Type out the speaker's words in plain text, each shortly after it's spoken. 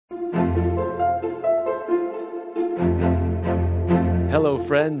Hello,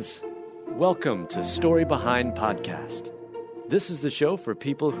 friends. Welcome to Story Behind Podcast. This is the show for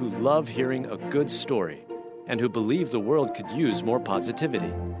people who love hearing a good story and who believe the world could use more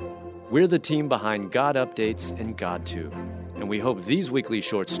positivity. We're the team behind God Updates and GodTube, and we hope these weekly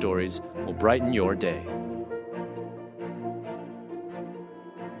short stories will brighten your day.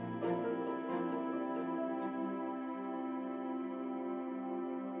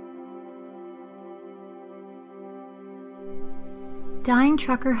 Dying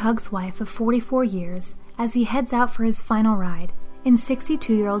trucker hugs wife of 44 years as he heads out for his final ride in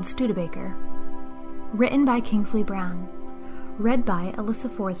 62-year-old Studebaker. Written by Kingsley Brown. Read by Alyssa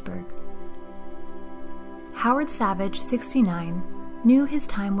Forsberg. Howard Savage, 69, knew his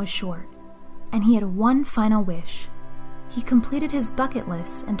time was short, and he had one final wish. He completed his bucket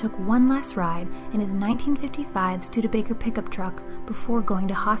list and took one last ride in his 1955 Studebaker pickup truck before going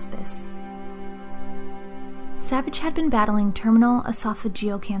to hospice. Savage had been battling terminal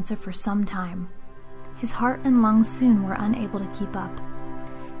esophageal cancer for some time. His heart and lungs soon were unable to keep up.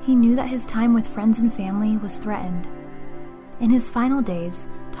 He knew that his time with friends and family was threatened. In his final days,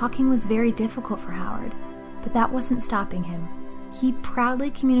 talking was very difficult for Howard, but that wasn't stopping him. He proudly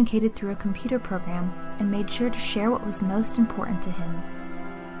communicated through a computer program and made sure to share what was most important to him.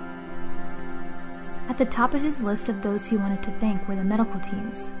 At the top of his list of those he wanted to thank were the medical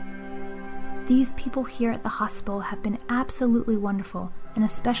teams. These people here at the hospital have been absolutely wonderful, and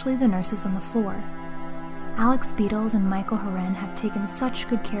especially the nurses on the floor. Alex Beatles and Michael Horan have taken such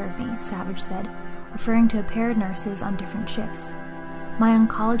good care of me, Savage said, referring to a pair of nurses on different shifts. My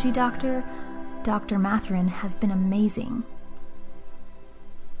oncology doctor, Dr. Matherin, has been amazing.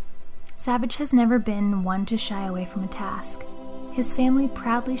 Savage has never been one to shy away from a task. His family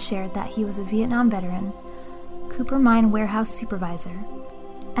proudly shared that he was a Vietnam veteran, Cooper Mine warehouse supervisor,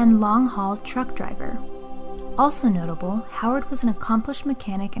 and long-haul truck driver. Also notable, Howard was an accomplished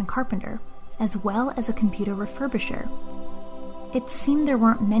mechanic and carpenter, as well as a computer refurbisher. It seemed there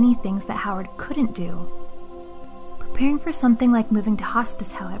weren't many things that Howard couldn't do. Preparing for something like moving to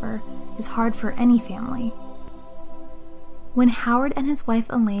hospice, however, is hard for any family. When Howard and his wife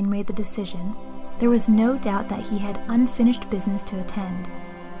Elaine made the decision, there was no doubt that he had unfinished business to attend.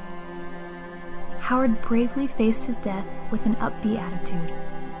 Howard bravely faced his death with an upbeat attitude.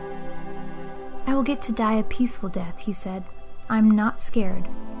 "I will get to die a peaceful death," he said. "I'm not scared."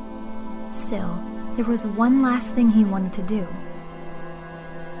 Still, there was one last thing he wanted to do.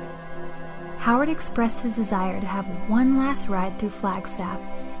 Howard expressed his desire to have one last ride through Flagstaff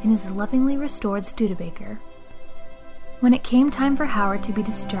in his lovingly restored Studebaker. When it came time for Howard to be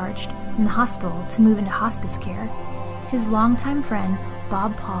discharged from the hospital to move into hospice care, his longtime friend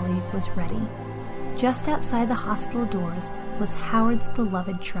Bob Pauley was ready. Just outside the hospital doors was Howard's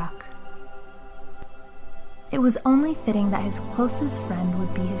beloved truck. It was only fitting that his closest friend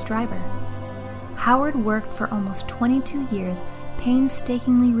would be his driver. Howard worked for almost 22 years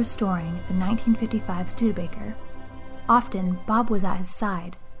painstakingly restoring the 1955 Studebaker. Often, Bob was at his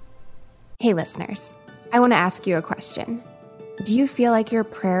side. Hey listeners, I want to ask you a question. Do you feel like your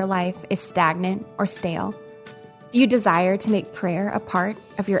prayer life is stagnant or stale? Do you desire to make prayer a part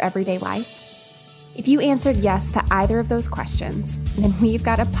of your everyday life? If you answered yes to either of those questions, then we've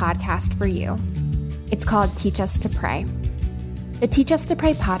got a podcast for you. It's called Teach Us to Pray. The Teach Us to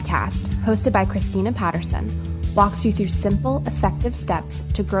Pray podcast, hosted by Christina Patterson, walks you through simple, effective steps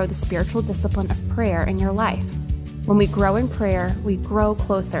to grow the spiritual discipline of prayer in your life. When we grow in prayer, we grow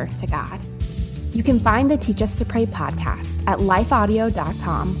closer to God. You can find the Teach Us to Pray podcast at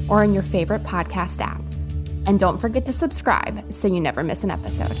lifeaudio.com or in your favorite podcast app. And don't forget to subscribe so you never miss an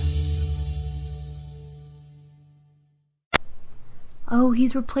episode. "Oh,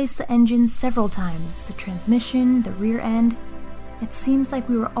 he's replaced the engine several times, the transmission, the rear end. It seems like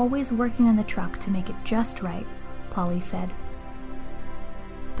we were always working on the truck to make it just right," Pauley said.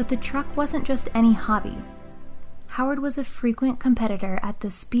 But the truck wasn't just any hobby. Howard was a frequent competitor at the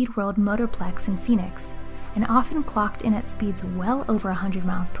Speed World Motorplex in Phoenix, and often clocked in at speeds well over 100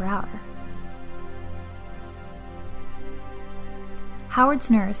 miles per hour. Howard's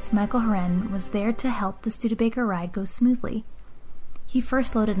nurse, Michael Horan, was there to help the Studebaker ride go smoothly. He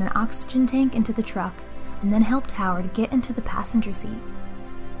first loaded an oxygen tank into the truck and then helped Howard get into the passenger seat.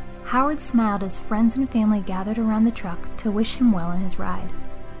 Howard smiled as friends and family gathered around the truck to wish him well in his ride.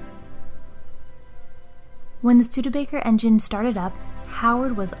 When the Studebaker engine started up,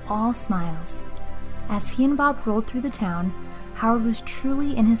 Howard was all smiles. As he and Bob rolled through the town, Howard was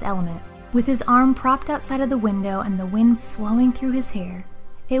truly in his element. With his arm propped outside of the window and the wind flowing through his hair,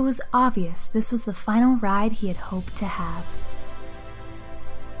 it was obvious this was the final ride he had hoped to have.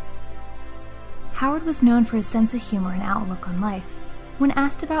 Howard was known for his sense of humor and outlook on life. When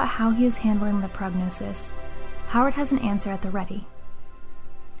asked about how he is handling the prognosis, Howard has an answer at the ready.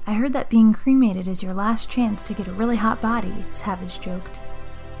 "I heard that being cremated is your last chance to get a really hot body," Savage joked.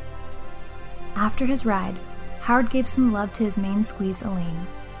 After his ride, Howard gave some love to his main squeeze, Elaine.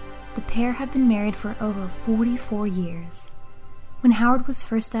 The pair had been married for over 44 years. When Howard was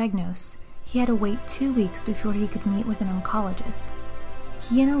first diagnosed, he had to wait 2 weeks before he could meet with an oncologist.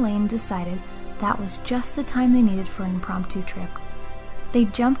 He and Elaine decided that was just the time they needed for an impromptu trip. They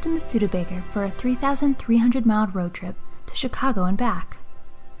jumped in the Studebaker for a 3,300-mile road trip to Chicago and back.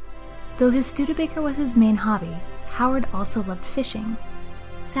 Though his Studebaker was his main hobby, Howard also loved fishing.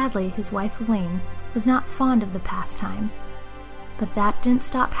 Sadly, his wife Elaine was not fond of the pastime. But that didn't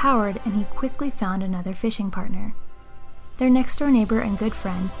stop Howard, and he quickly found another fishing partner. Their next-door neighbor and good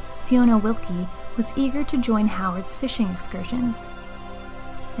friend, Fiona Wilkie, was eager to join Howard's fishing excursions.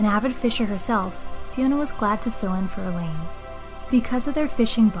 An avid fisher herself, Fiona was glad to fill in for Elaine. Because of their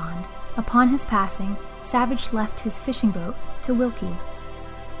fishing bond, upon his passing, Savage left his fishing boat to Wilkie.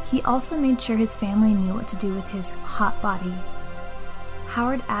 He also made sure his family knew what to do with his hot body.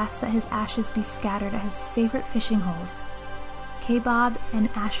 Howard asked that his ashes be scattered at his favorite fishing holes, Kabob and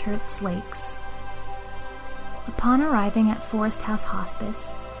Ashurst Lakes. Upon arriving at Forest House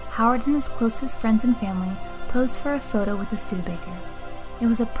Hospice, Howard and his closest friends and family posed for a photo with the Studebaker. It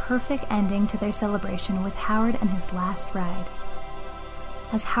was a perfect ending to their celebration with Howard and his last ride.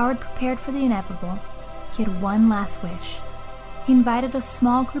 As Howard prepared for the inevitable, he had one last wish. He invited a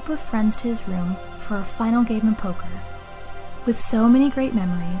small group of friends to his room for a final game of poker. With so many great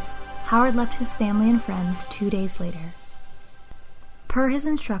memories, Howard left his family and friends 2 days later. Per his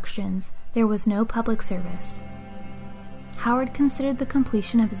instructions, there was no public service. Howard considered the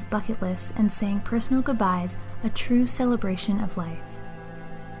completion of his bucket list and saying personal goodbyes a true celebration of life.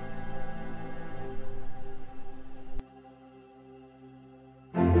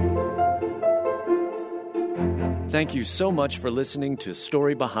 Thank you so much for listening to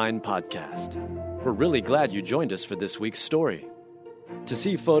Story Behind Podcast. We're really glad you joined us for this week's story. To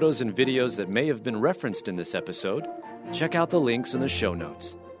see photos and videos that may have been referenced in this episode, check out the links in the show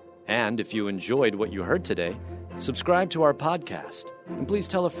notes. And if you enjoyed what you heard today, subscribe to our podcast, and please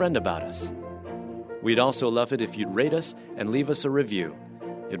tell a friend about us. We'd also love it if you'd rate us and leave us a review.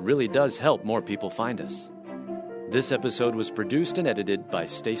 It really does help more people find us. This episode was produced and edited by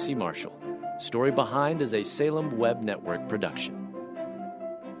Stacy Marshall. Story Behind is a Salem Web Network production.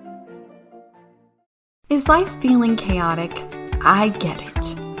 Is life feeling chaotic? I get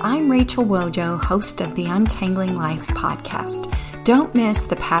it. I'm Rachel Wojo, host of the Untangling Life podcast. Don't miss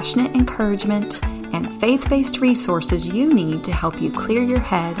the passionate encouragement and faith-based resources you need to help you clear your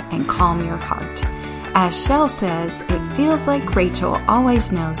head and calm your heart. As Shell says, it feels like Rachel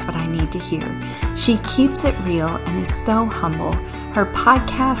always knows what I need to hear. She keeps it real and is so humble. Her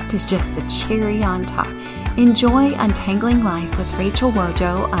podcast is just the cherry on top. Enjoy Untangling Life with Rachel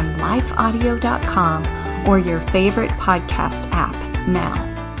Wojo on lifeaudio.com or your favorite podcast app now.